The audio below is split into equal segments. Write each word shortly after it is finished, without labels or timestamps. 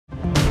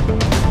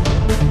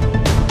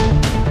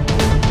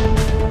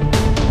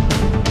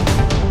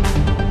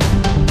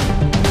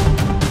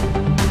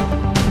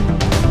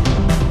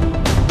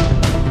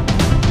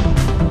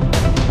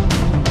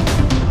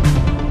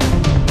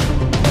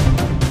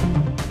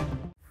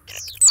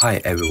Hi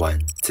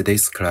everyone,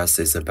 today's class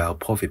is about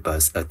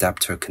Profibus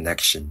adapter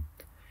connection.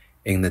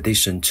 In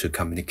addition to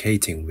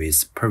communicating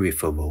with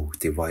peripheral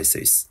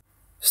devices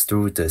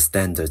through the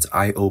standard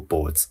I/O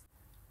boards,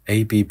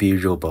 ABB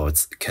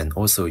robots can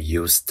also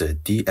use the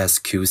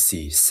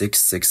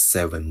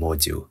DSQC667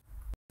 module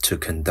to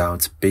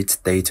conduct bit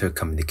data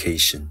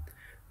communication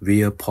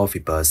via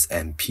Profibus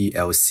and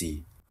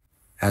PLC.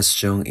 As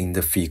shown in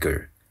the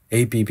figure,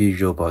 ABB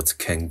robots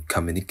can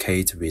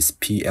communicate with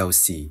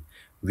PLC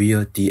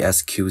via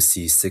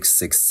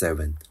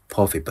DSQC667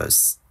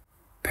 Profibus.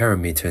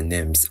 Parameter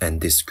names and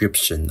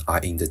description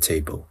are in the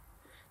table.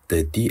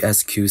 The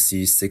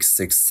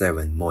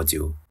DSQC667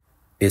 module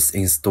is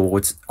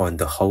installed on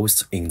the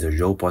host in the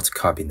robot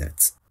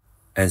cabinet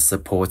and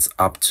supports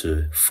up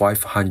to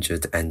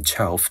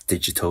 512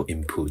 digital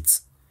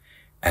inputs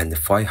and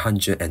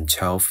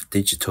 512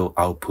 digital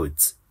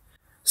outputs.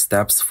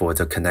 Steps for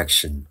the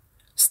connection.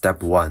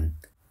 Step 1.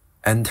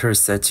 Enter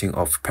setting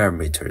of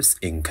parameters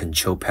in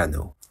control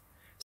panel.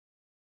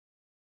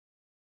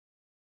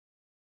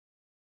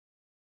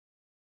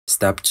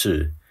 Step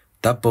 2.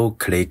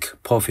 Double-click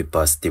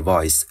Profibus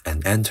device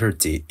and enter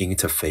the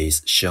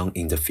interface shown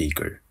in the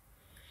figure.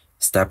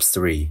 Step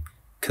 3.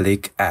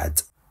 Click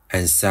Add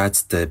and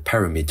set the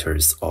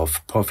parameters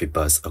of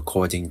Profibus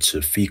according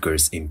to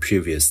figures in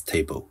previous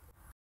table.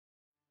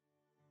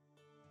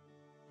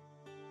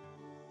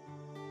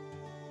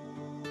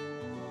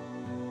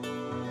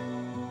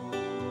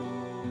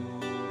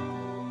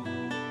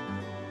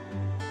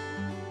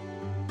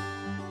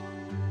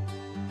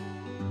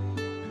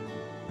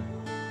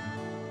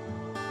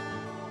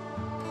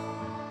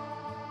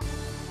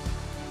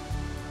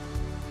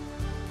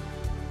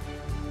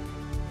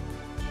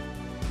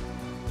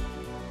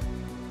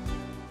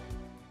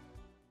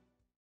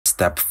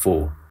 Step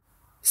 4.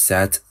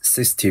 Set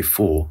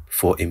 64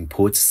 for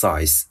input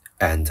size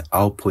and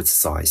output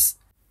size,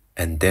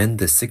 and then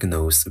the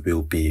signals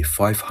will be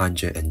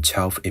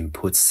 512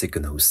 input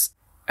signals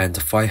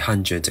and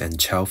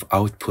 512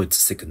 output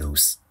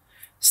signals.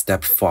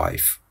 Step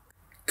 5.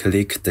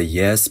 Click the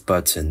Yes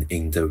button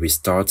in the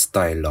Restart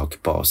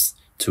dialog box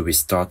to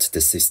restart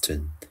the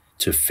system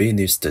to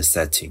finish the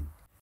setting.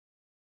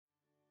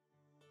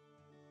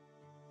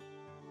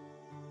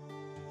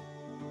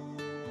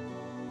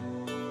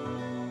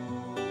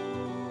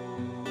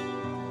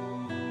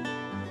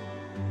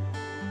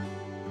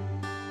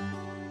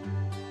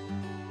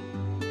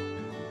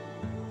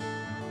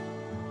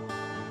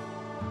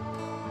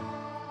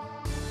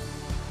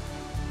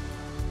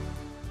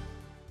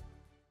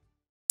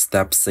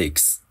 Step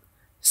 6.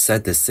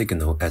 Set the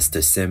signal as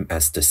the same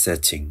as the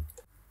setting.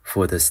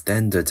 For the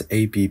standard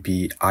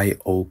ABB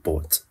I/O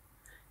board,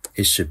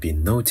 it should be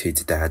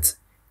noted that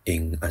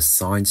in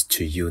Assigned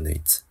to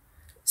Unit,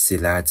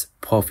 select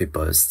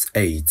Profibus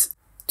 8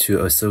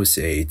 to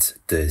associate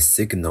the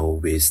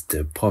signal with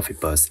the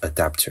Profibus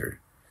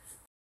adapter.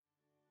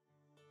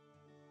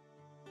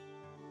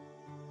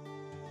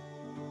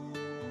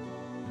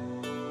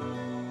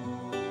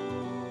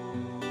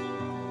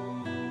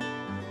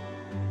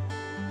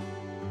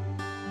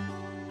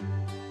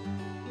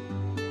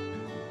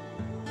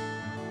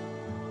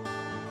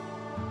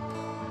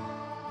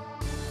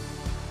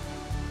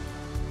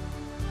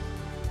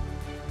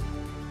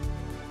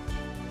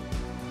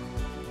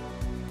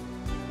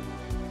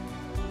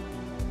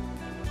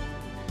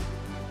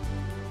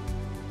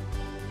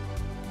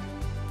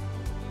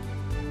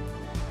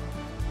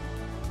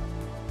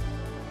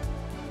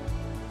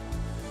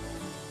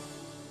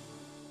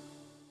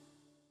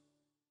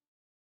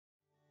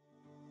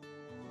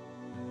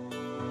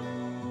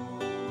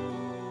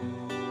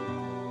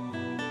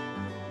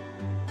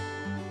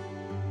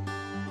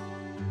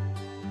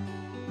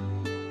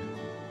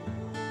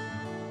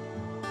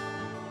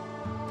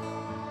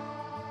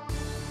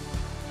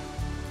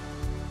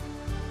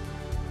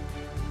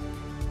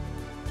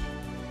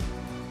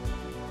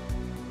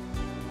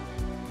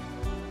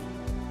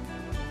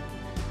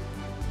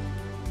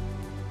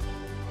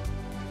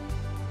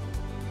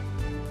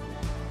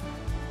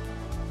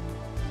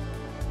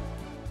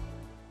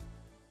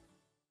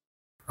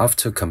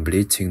 After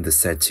completing the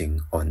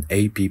setting on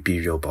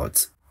ABB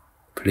robot,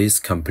 please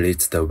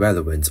complete the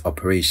relevant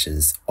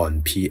operations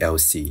on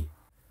PLC.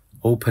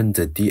 Open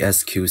the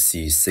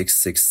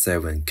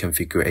DSQC667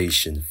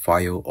 configuration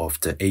file of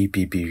the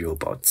ABB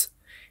robot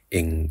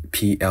in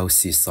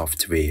PLC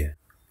software.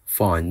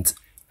 Find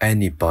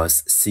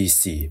Anybus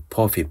CC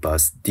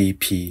Profibus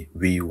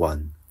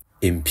DP-V1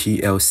 in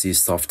PLC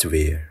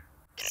software.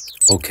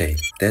 Okay,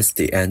 that's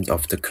the end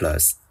of the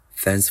class.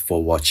 Thanks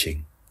for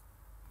watching.